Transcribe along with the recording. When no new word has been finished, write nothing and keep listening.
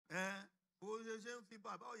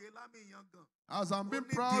As I'm being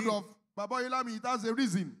proud of Baba Oyelami, it has a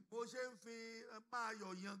reason.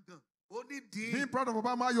 Being proud of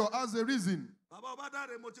Baba Mayo has a reason.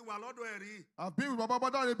 I've been with Baba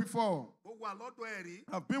Badare before.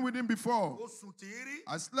 I've been with him before.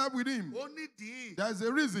 I slept with him. There is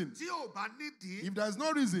a reason. If there is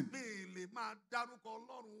no reason,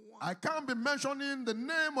 I can't be mentioning the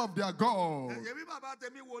name of their God.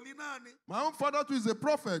 My own father too is a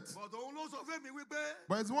prophet.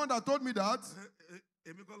 But it's the one that told me that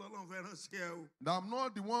I'm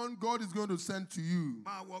not the one God is going to send to you.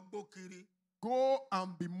 Go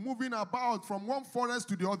and be moving about from one forest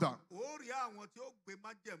to the other.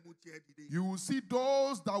 You will see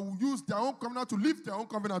those that will use their own covenant to lift their own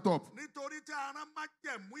covenant up.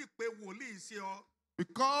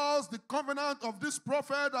 Because the covenant of this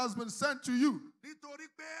prophet has been sent to you.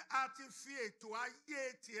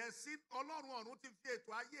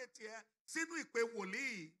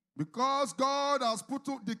 Because God has put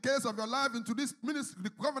the case of your life into this ministry, the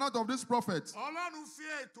covenant of this prophet.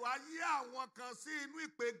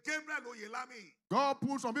 God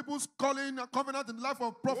put some people's calling a covenant in the life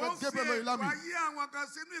of Prophet Gabriel Oyelami.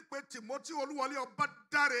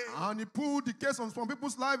 And he put the case of some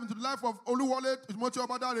people's life into the life of Oluwole Timothy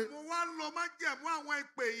Obadare.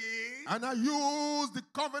 And I use the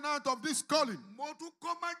covenant of this calling.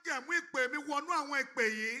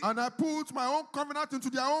 And I put my own covenant into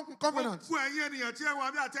their own covenant.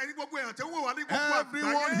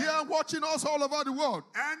 Everyone here watching us all over the world.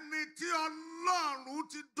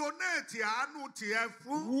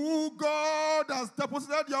 Who God has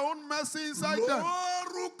deposited your own mercy inside them.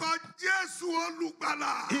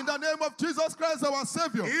 In the name of Jesus Christ, our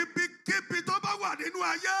Savior. Wherever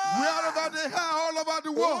they are, all over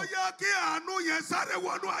the world.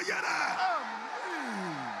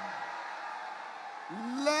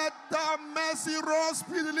 Let that mercy run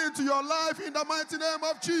speedily into your life in the mighty name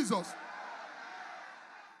of Jesus.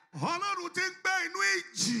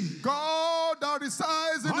 God that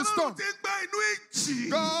resides in the storm.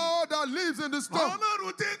 God that lives in the storm.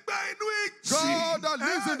 God that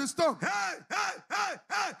lives in the storm.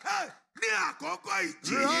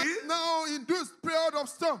 Right now in this period of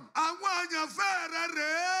storm,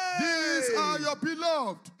 these are your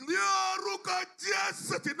beloved. In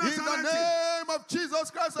the name of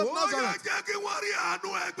Jesus Christ of Nazareth.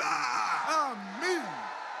 Amen.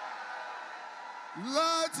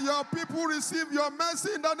 Let your people receive your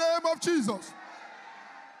mercy in the name of Jesus.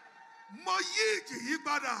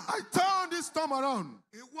 I turn this storm around.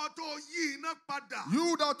 You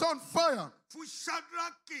that turn fire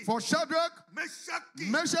for Shadrach, Meshach,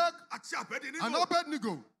 and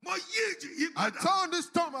Abednego. I turn this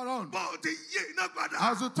storm around.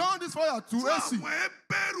 As you turn this fire to AC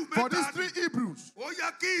for these three Hebrews.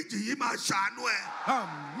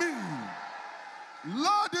 Amen.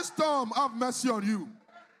 Lord, this storm have mercy on you.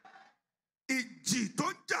 The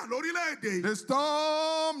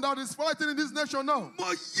storm that is fighting in this nation now,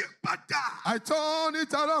 I turn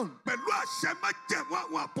it around with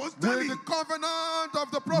the covenant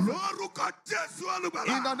of the prophet.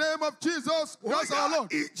 In the name of Jesus Christ our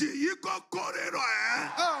Lord.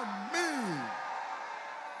 Amen.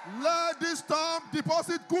 Let this storm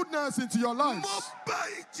deposit goodness into your lives.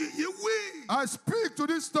 I speak to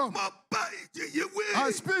this storm.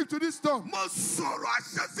 I speak to this storm. I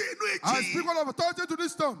speak all of authority to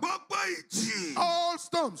this storm. All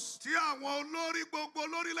storms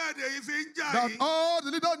that all the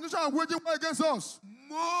leaders of the nation are waging war against us.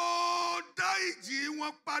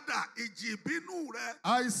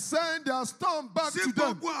 I send their storm back to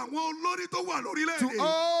them. To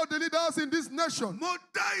all the leaders in this nation,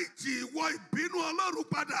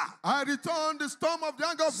 I return the storm of the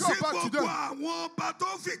anger of God back to them.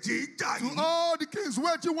 To all the kings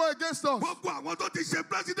waging war against us. All that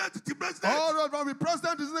will be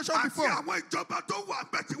president in this nation before. And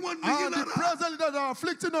the president that are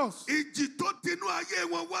afflicting us.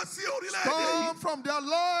 Storm from their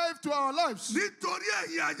life to our lives.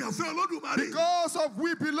 Because of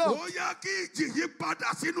we belong.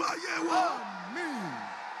 Amen.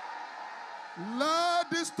 Let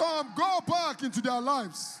this storm go back into their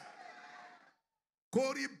lives.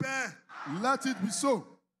 Let it be so.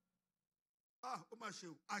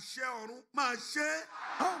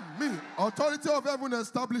 Amen. Authority of heaven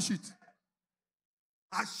establish it.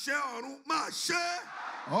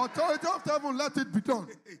 Authority of heaven, let it be done.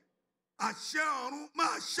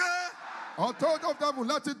 Authority of heaven,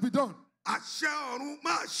 let it be done.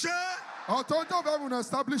 Authority of heaven,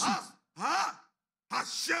 establish it.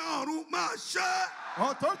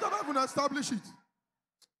 Authority of heaven, establish it.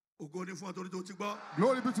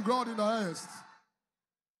 Glory be to God in the highest.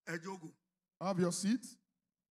 Have your seat.